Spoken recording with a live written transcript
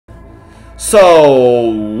So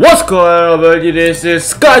what's going on, everybody? This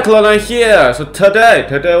is Skyclone here. So today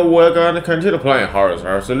we're gonna continue playing Horus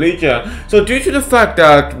Legion. So due to the fact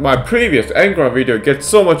that my previous Angron video gets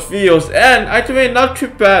so much views and actually not too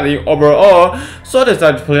bad overall, so I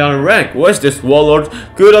decided to play on rank. With this warlord,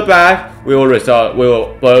 good or bad, we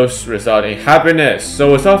will both result in happiness.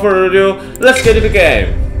 So without further ado, let's get into the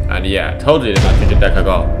game. And yeah, totally did not change the deck at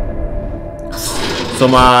all. So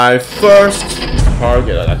my first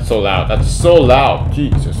target, that's so loud,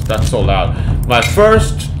 Jesus, that's so loud. My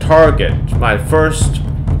first target, my first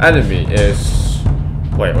enemy is,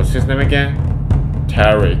 wait, what's his name again?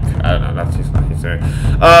 Tarek, I don't know, that's his name.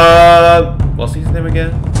 What's his name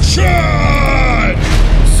again?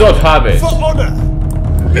 So Tabe. For honor.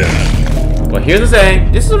 But here's the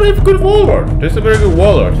thing, this is a very good warlord. This is a very good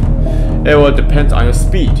warlord. It will depend on your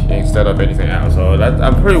speed instead of anything else, so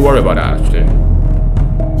I'm pretty worried about that actually.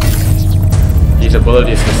 His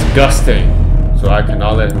ability is disgusting, so I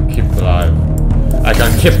cannot let him keep alive. I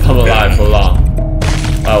can't keep him alive for long.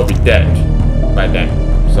 I will be dead by then.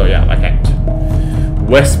 So yeah, I can't.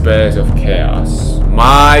 Whispers of Chaos.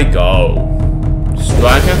 My go.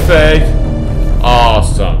 Strike and fade.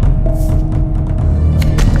 Awesome.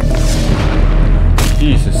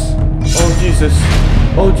 Jesus. Oh Jesus.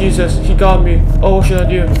 Oh Jesus. He got me. Oh, what should I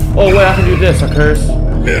do? Oh wait, I can do this. I curse.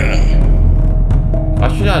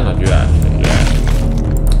 Should I not do that actually?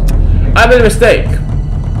 I made a mistake.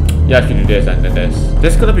 Yeah, I can do this and then this.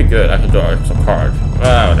 This is gonna be good. I can draw a card.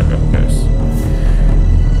 Whatever, who cares.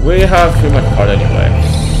 We have too much card anyway.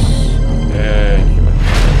 Yeah, too much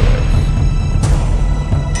card anyway.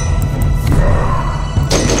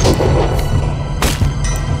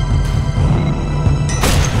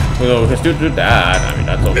 So we can still do that. I mean,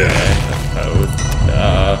 that's okay, I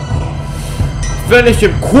suppose. Finish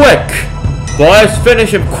him quick! Boys,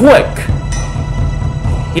 finish him quick!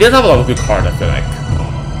 He does have a lot of good cards, I feel like.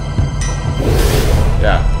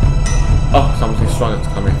 Yeah. Oh, something strong is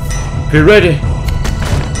coming. Be ready!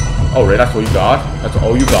 Oh, really? That's what you got? That's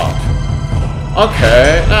all you got.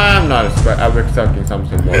 Okay, I'm expecting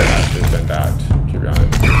something more than that, to be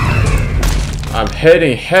honest. I'm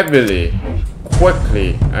hitting heavily,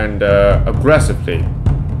 quickly, and aggressively.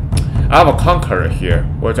 I have a Conqueror here,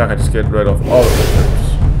 which I can just get rid of all of the troops.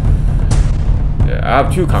 Yeah, I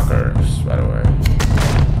have two Conquerors, by the way.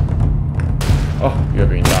 Oh, you're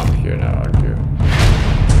being down here now, aren't you?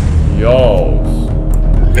 Yo.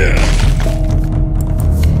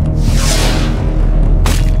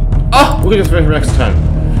 Oh, we can just finish next time.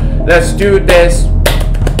 Let's do this.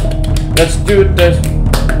 Let's do this.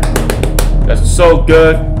 That's so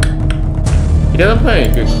good. He doesn't play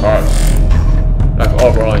any good cards, like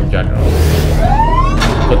overall in general.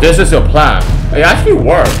 But this is your plan. It actually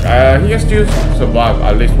worked. He has to survive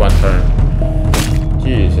at least one turn.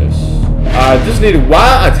 Jesus. I just need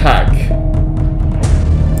one attack.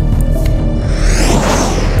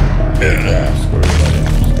 Yeah, screw you, buddy.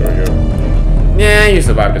 Screw you. Yeah, you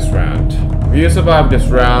survived this round. You survived this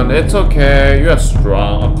round. It's okay. You are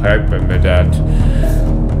strong. Okay, admit that.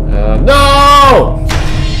 No!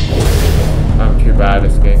 I'm too bad at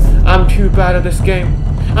this game. I'm too bad at this game.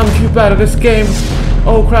 I'm too bad at this game.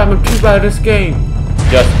 Oh crap, I'm too bad at this game.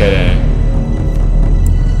 Just kidding.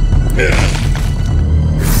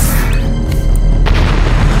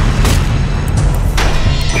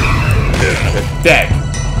 Dead.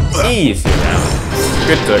 Easy round.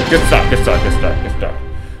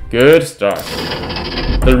 Good start.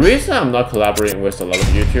 The reason I'm not collaborating with a lot of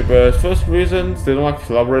YouTubers, first reason, they don't like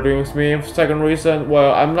collaborating with me. Second reason,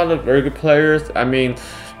 well, I'm not a very good player. I mean,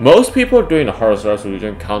 most people are doing the Horus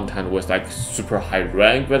Legion content with like super high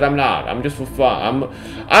rank, but I'm not. I'm just for fun.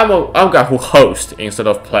 I'm a guy who hosts instead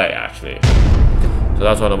of play actually. So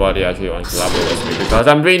that's why nobody actually wants to collaborate with me, because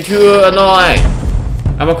I'm being too annoying.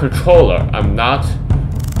 I'm a controller. I'm not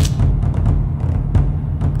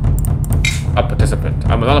a participant.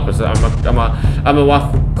 I'm not a participant. I'm the one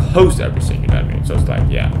who hosts everything. You know what I mean? So it's like,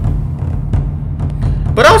 yeah.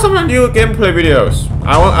 But I also want to do gameplay videos.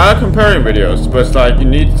 I like comparing videos, but it's like you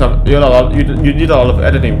need a lot of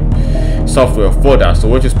editing software for that. So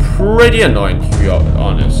which is pretty annoying to be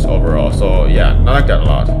honest overall. So yeah, I like that a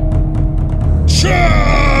lot.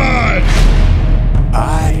 Charge!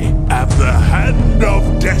 I am the hand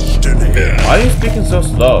of destiny. Why are you speaking so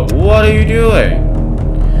slow? What are you doing?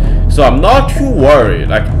 So I'm not too worried.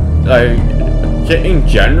 Like in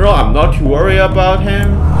general, I'm not too worried about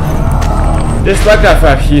him. Despite the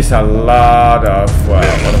fact he's a lot of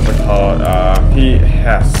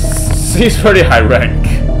he's pretty high rank.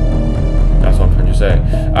 That's what I'm trying to say.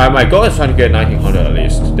 My goal is trying to get 1900 at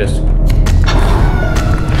least. This.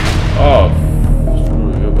 Oh,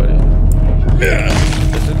 screw you, buddy.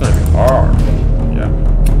 This is gonna be hard. Yeah.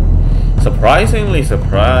 Surprisingly.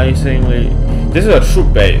 This is a true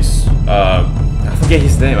base. I forget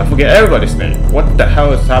his name. I forget everybody's name. What the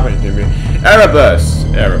hell is happening to me? Erebus.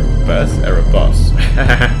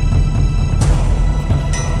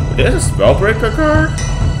 There's a Spellbreaker card?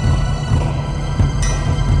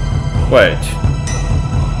 Wait.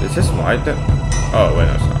 Is this my deck? Oh, wait,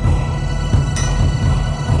 no, it's not.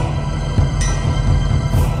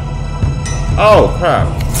 Oh, crap.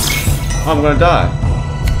 I'm gonna die.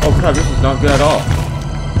 Oh, crap, this is not good at all.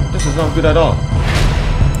 This is not good at all.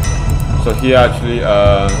 So he actually,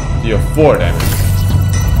 deal 4 damage.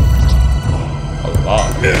 A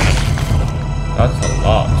lot. That's a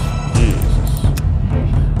lot. Jesus.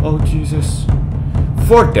 Oh, Jesus.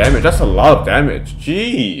 4 damage, that's a lot of damage.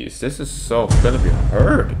 Jeez, this is so gonna be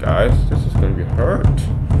hurt, guys. This is gonna be hurt.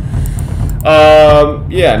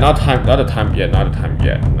 Yeah, not a time yet.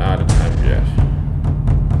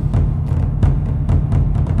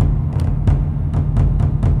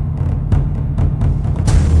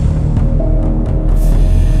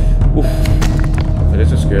 Oof. Okay,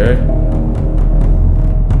 this is good.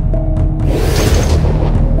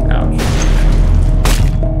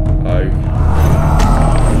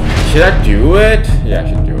 Should I do it? Yeah, I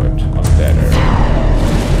should do it. I'm better.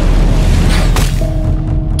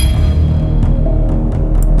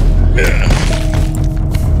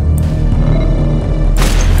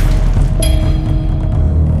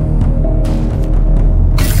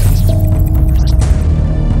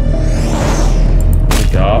 Good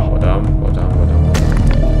job. Well done.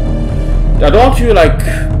 I don't want to like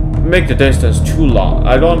make the distance too long.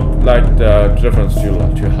 I don't like the difference too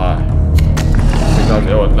high. Because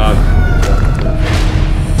it will not.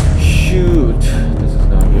 Shoot, this is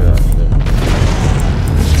not good.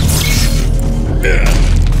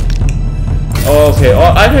 Okay,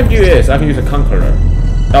 all I can do is I can use a Conqueror.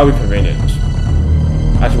 That will be convenient.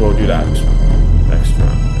 Actually, we'll do that next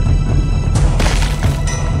round.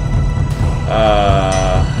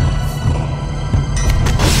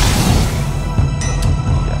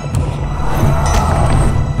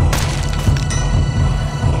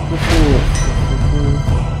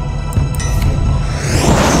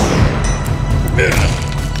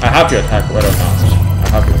 I have to attack whether or not. I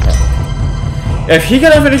have to attack. If he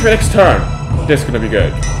cannot finish my next turn, this is gonna be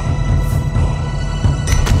good.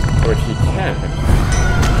 Which he can.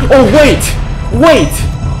 Oh wait!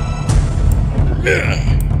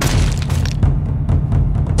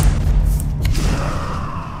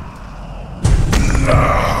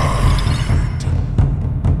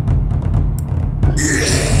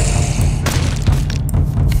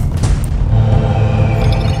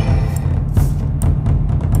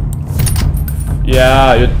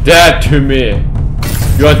 Yeah, you're dead to me.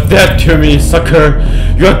 You're dead to me, sucker.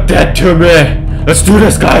 You're dead to me. Let's do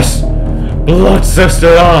this, guys. Blood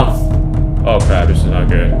sister on. Oh crap, this is not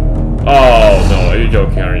good. Oh no, are you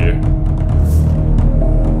joking, are you?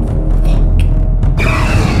 Fuck.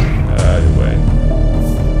 Anyway.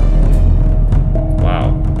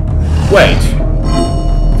 Wow. Wait.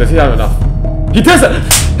 Does he have enough? He does it!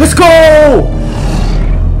 Let's go!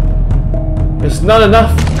 It's not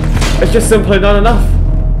enough. It's just simply not enough.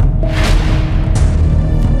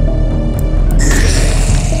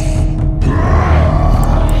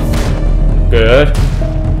 Good.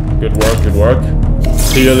 Good work.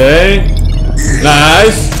 Healing.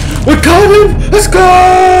 Nice. We're coming! Let's go!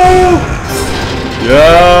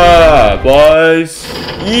 Yeah, boys.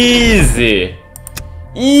 Easy.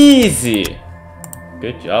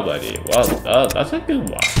 Good job, buddy. Well done. That's a good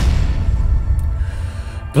one.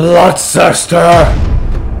 Bloodthirster!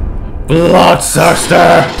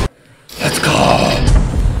 Let's go!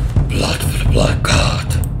 Blood for the blood god.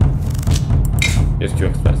 It's too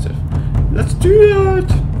expensive. Let's do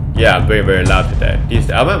it! Yeah, I'm very, very loud today.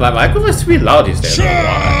 My microphone is really loud these days.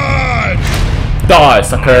 Die,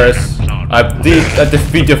 suckers! I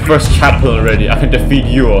defeat your first chaplain already. I can defeat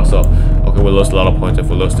you also. Okay, we lost a lot of points if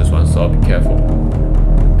we lose this one, so be careful.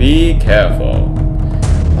 Be careful.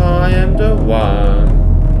 I am the one.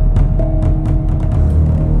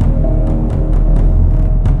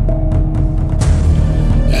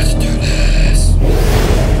 Let's do this.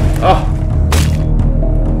 Oh.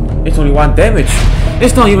 It's only 1 damage.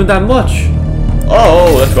 It's not even that much.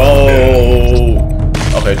 Oh, let's go.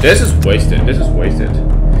 Okay, this is wasted.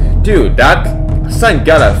 Dude, that thank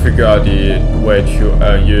God I figured out the way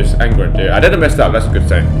to use Angron there. I didn't mess up. That's a good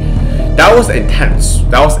thing. That was intense.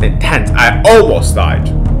 I almost died.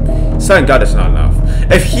 Thank God it's not enough.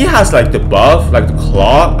 If he has like the buff, like the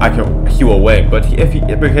claw, he will win. But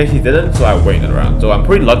because he didn't, so I waited around. So I'm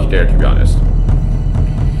pretty lucky there, to be honest.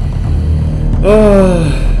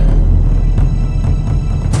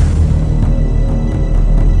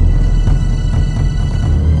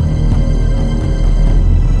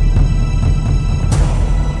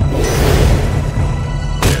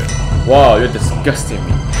 Wow, you're disgusting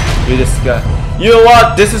me. You disgust. You know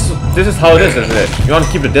what? This is how it is, isn't it? You want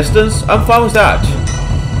to keep the distance? I'm fine with that.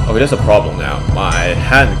 Okay, there's a problem now. My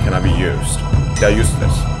hand cannot be used. They're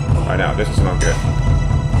useless right now. This is not good.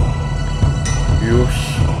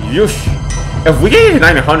 Yush. If we get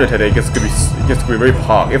 900 today, it gets to be very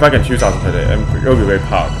pog. If I can choose 1000 today, it'll be very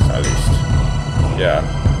pog at least. Yeah.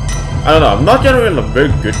 I don't know. I'm not generally a very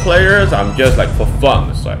good players. I'm just like for fun.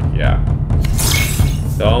 It's like yeah.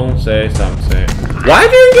 Don't say something. Why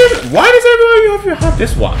does everyone have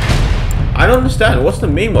this one? I don't understand. What's the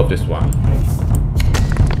meme of this one?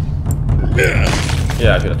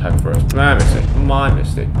 Yeah, I should attack first. My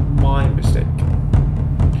mistake.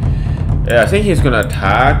 Yeah, I think he's gonna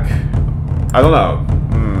attack. I don't know.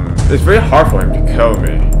 It's very hard for him to kill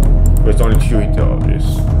me. With only 2 hit of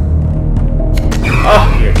this. Ah,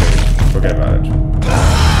 here. Forget about it.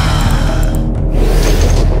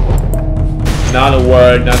 Not a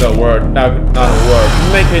word.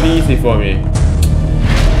 Make it easy for me.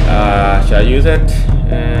 Should I use it?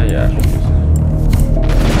 Yeah, I should use it.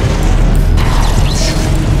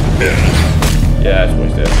 Yeah, it's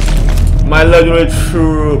worth it. My legendary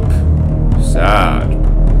troop. Sad.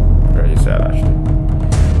 Very sad, actually.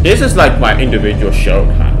 This is like my individual show,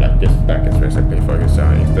 kind of like this. That is basically focused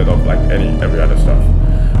on instead of like every other stuff.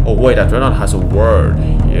 Oh wait, that Dreadnought has a word.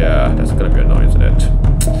 Yeah, that's gonna be annoying, isn't it?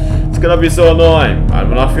 It's gonna be so annoying. I'm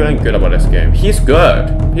not feeling good about this game. He's good.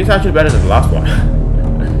 He's actually better than the last one.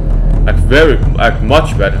 like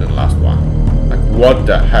much better than the last one. Like what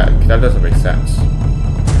the heck? That doesn't make sense.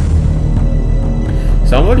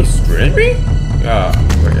 Somebody streaming? Ah,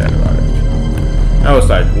 forget about it. I was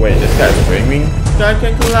like, wait, this guy's streaming? This guy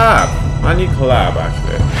can collab. I need collab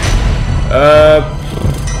actually.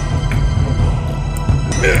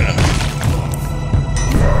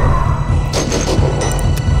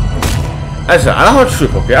 Listen, I don't have a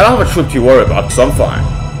troop, okay? I don't have a troop to worry about, so I'm fine.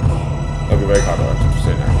 I'll be very confident to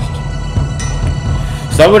say next.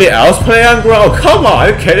 Somebody else play Angron? Oh, come on! Are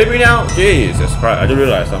you kidding me now? Jesus Christ, I just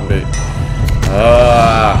realized somebody.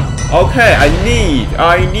 Okay, I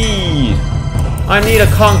need a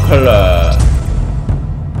Conqueror.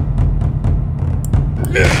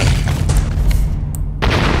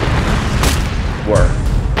 Word.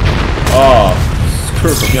 Oh,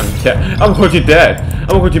 screw me, I'm going to be dead.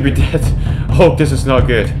 I'm going to be dead. Oh, this is not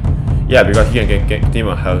good. Yeah, because he can get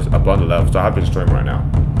Daemon health above the level, so I have to destroy him right now.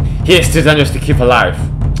 He is too dangerous to keep alive.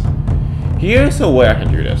 Here's a way I can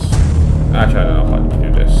do this. Actually, I don't know how to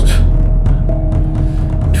do this.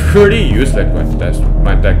 Pretty useless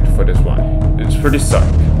my deck for this one. It's pretty suck.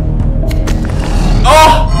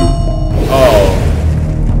 Oh! Oh.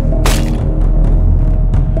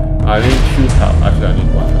 I need 2 health. Actually, I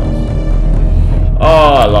need 1 health.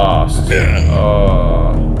 Oh, I lost.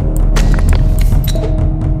 Oh.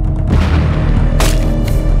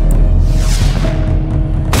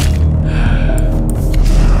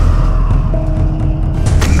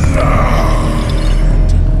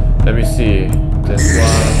 Let me see. This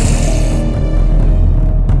one.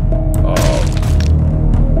 Oh.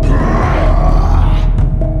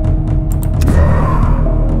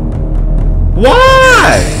 Why?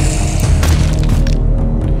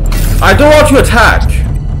 I don't want to attack.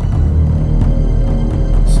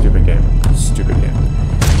 Stupid game.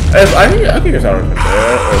 If I think it's out of there.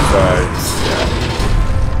 It's like,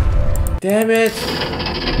 yeah. Damn it.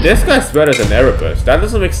 This guy's better than Erebus. That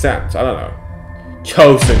doesn't make sense. I don't know.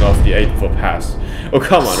 Chosen of the 8th pass. Oh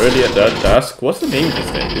come on, really at that dusk? What's the name of this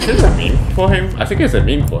thing? Is this a meme for him? I think it's a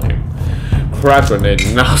meme for him. Crab grenade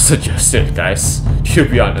not suggested, guys. To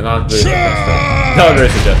be honest, not very suggested. Not very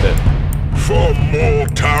suggested. For more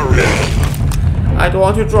terror. I don't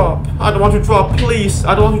want to drop. I don't want to drop, please.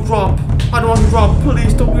 I don't want to drop. I don't want to drop.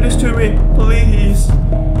 Please don't do this to me. Please.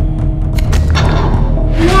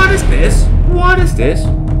 What is this? What is this?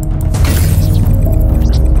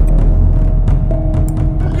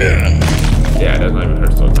 Yeah, it doesn't even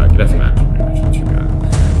hurt so attack. It doesn't matter very much, to be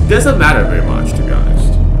honest. Doesn't matter very much, to be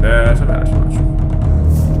honest. Doesn't matter so much.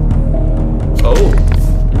 Oh,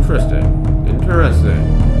 interesting.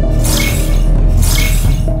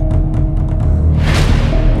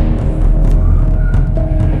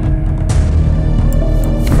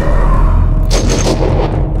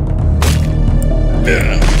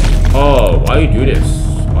 Oh, why do you do this?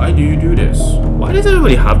 Why do you do this? Why does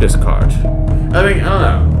everybody have this card? I mean, I don't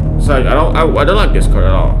know. It's like I don't like this card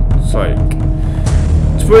at all. It's like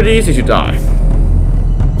it's pretty easy to die.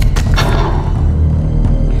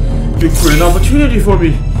 You create an opportunity for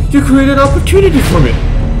me. You created an opportunity for me.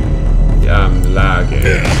 Yeah, I'm lagging.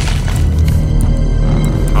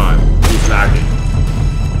 Time. He's lagging.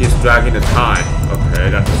 He's dragging the time. Okay,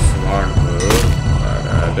 that's a smart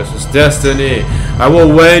destiny. I will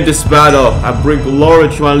win this battle and bring glory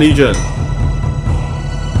to my legion.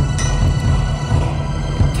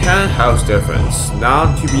 10 house difference,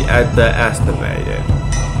 not to be underestimated.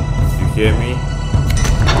 You hear me?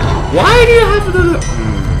 Why do you have to do that?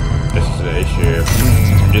 This is an issue.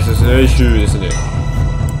 This is an issue, isn't it?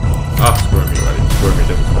 Ah, screw me, buddy. Screw me,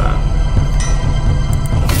 this is bad.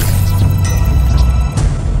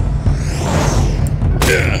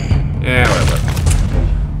 Yeah,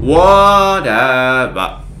 whatever.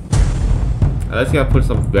 Let's go put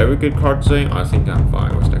some very good cards in. I think I'm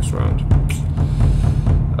fine with next round.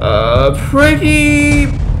 Pretty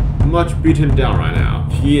much beaten down right now.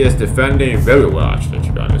 He is defending very well, actually,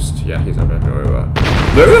 to be honest. Yeah, he's defending very well.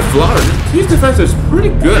 Very flawed. His defense is pretty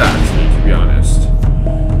good, actually, to be honest.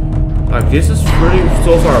 Like, this is pretty,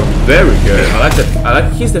 so far, very good. I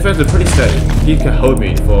like his defense is pretty steady. He can hold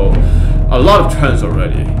me for a lot of turns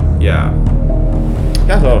already. Yeah. He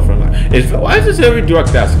has a lot of front line. Why is this every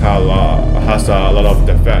direct desk has a lot of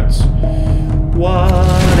defense? What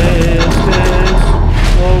is this?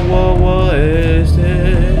 What is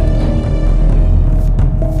this?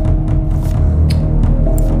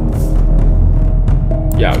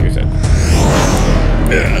 Yeah, I'll use it.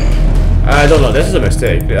 I don't know, this is a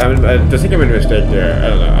mistake. I mean, the second mistake there, I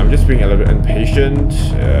don't know. I'm just being a little bit impatient.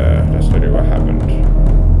 That's literally what happened.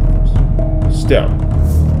 Still.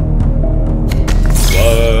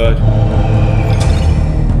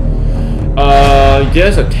 What?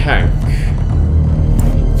 There's a tank.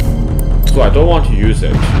 So I don't want to use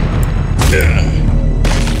it.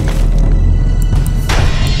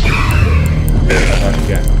 Attack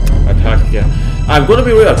again. Attack again. I'm gonna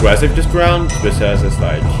be really aggressive this round because it's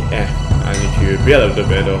like, I need to be a little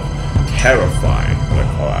bit of terrifying the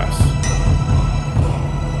class.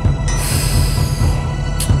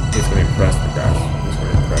 He's gonna impress me, guys. He's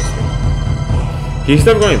gonna impress me. He's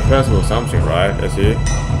still gonna impress me with something, right? Is he?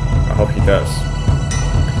 I hope he does.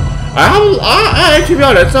 I to be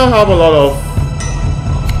honest, I have a lot of...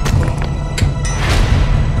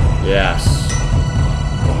 Yes.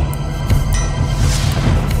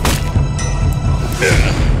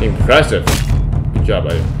 Impressive. Good job,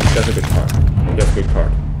 buddy. That's a good card. That's a good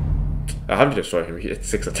card. I have to destroy him. He hit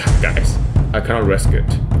 6 attack, guys. I cannot risk it.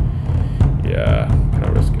 Yeah,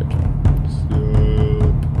 cannot risk it.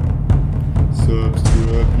 Subscribe to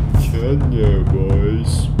the channel,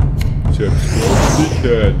 boys. Subscribe to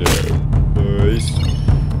the channel, boys.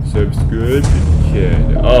 Subscribe to the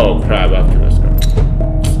channel. Oh crap, I have to risk it.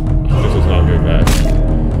 This is not good, guys.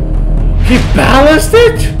 He balanced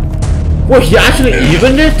it? What, he actually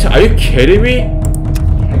evened it? Are you kidding me?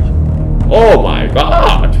 Oh my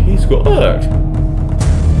god, he's good.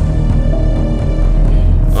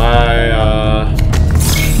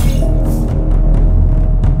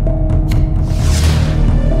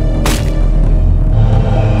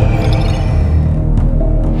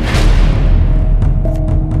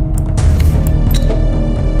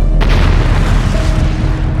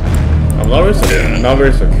 I'm not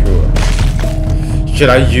very secure. Should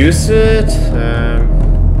I use it?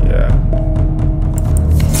 Yeah.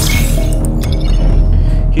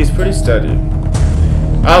 He's pretty steady.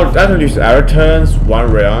 I don't use air turns,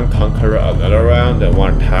 one round, Conqueror another round, and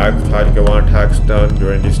one attack, try to get one attack done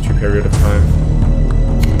during these 2 periods of time.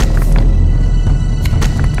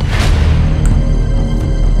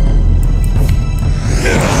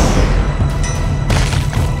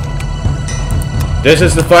 This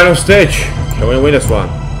is the final stage. Can we win this one?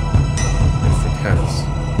 It's intense.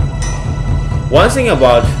 One thing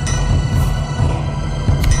about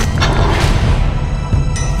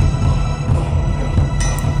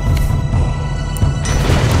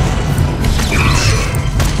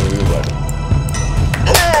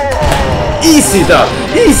easy dub,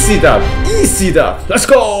 easy dub, easy dub. Let's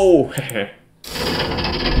go. Okay,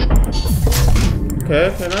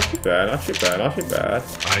 not too bad, not too bad, not too bad.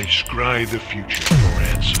 I scry the future for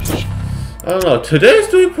answers. I don't know, today's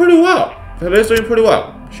doing pretty well. Today's doing pretty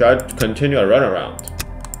well. Should I continue a run around?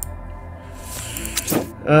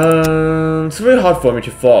 It's very hard for me to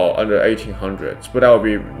fall under 1800s, but I will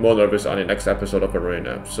be more nervous on the next episode of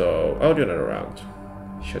Arena, so I'll do another round.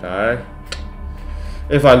 Should I?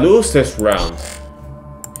 If I lose this round,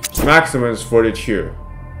 maximum is 42,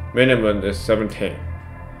 minimum is 17.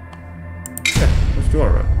 Let's do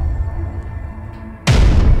one round.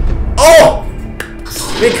 Oh!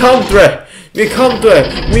 Mi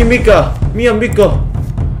amiga, mi amigo.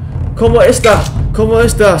 ¿Cómo está? ¿Cómo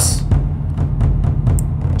estás?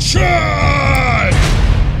 Shine!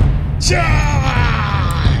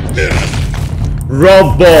 Shine!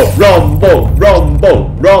 Rumble, rumble, rumble,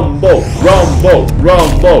 rumble, rumble,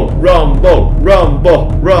 rumble, rumble,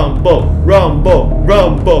 Rumble, rumble, rumble,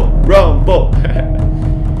 rumble, rumble.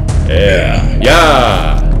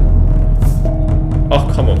 Yeah. Oh,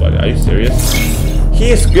 come on, buddy. Are you serious?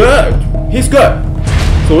 He is good. He's good.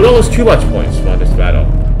 So we don't lose too much points from this battle.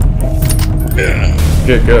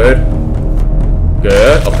 Good, good.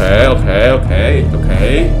 Good. Okay, okay, okay,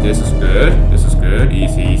 okay. This is good. This is good.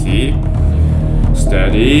 Easy, easy.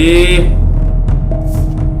 Steady.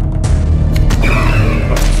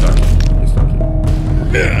 Oh, he's lucky.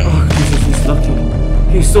 Oh, he's lucky.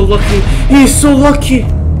 He's so lucky. He's so lucky.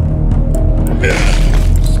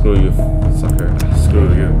 Screw you, sucker. Screw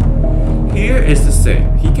you. Here is the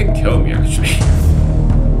thing. He can kill me, actually.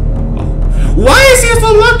 Oh. Why is he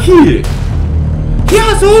so lucky? He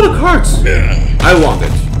has all the cards. I want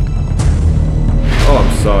it. Oh,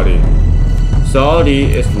 I'm sorry. Sorry,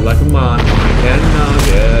 it's like a man. I cannot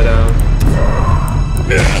get out.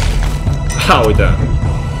 How we done?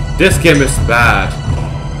 This game is bad.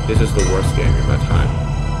 This is the worst game in my time.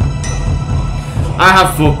 I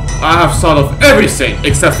have thought of everything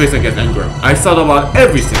except facing against Angron. I thought about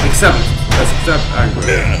everything except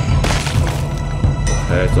Angron.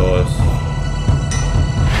 Okay, so it's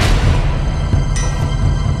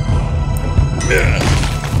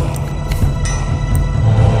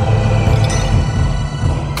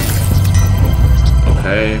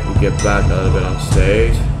okay, we get back a little bit on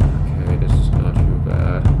stage. Okay, this is not too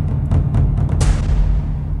bad.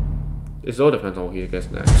 It all depends on what he gets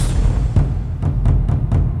next.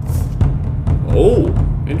 Oh,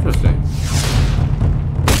 interesting.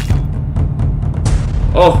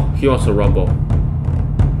 Oh, he wants to rumble.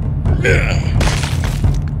 We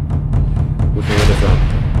can win this round.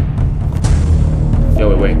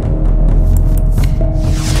 Yo, wait.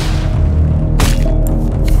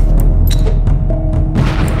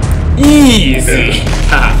 Easy!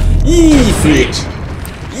 Easy!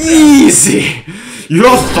 Easy! You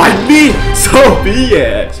don't fight me? So be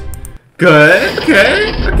it! Good,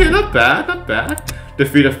 okay, not bad, not bad.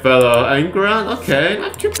 Defeat a fellow Angron, okay,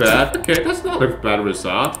 not too bad, okay, that's not a bad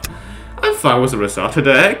result. I'm fine with the result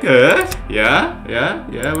today, good.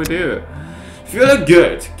 Yeah, we do. Feeling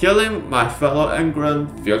good. Killing my fellow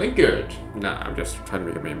Angron, feeling good. Nah, I'm just trying to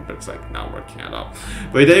make a meme, but it's like not working at all.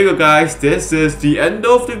 But there you go, guys. This is the end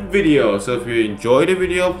of the video. So if you enjoyed the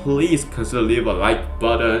video, please consider leave a like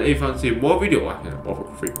button. If you want to see more video, I can offer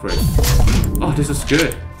free quiz. Oh, this is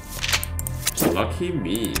good. Lucky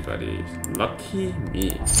me, buddy. Lucky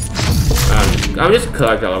me. I'm just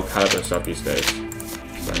collecting a lot of caliber stuff these days.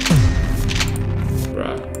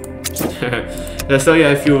 Bruh. So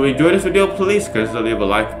yeah, if you enjoyed this video, please consider leave a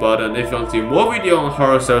like button. If you want to see more video on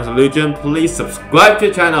Horus Religion, please subscribe to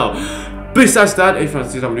the channel. Besides that, if you want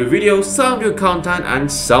to see some new videos, some new content,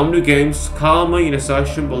 and some new games, comment in the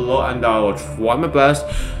section below and I will try my best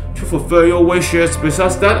to fulfill your wishes.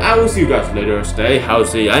 Besides that, I will see you guys later. Stay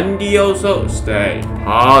healthy and also stay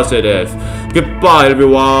positive. Goodbye,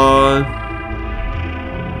 everyone.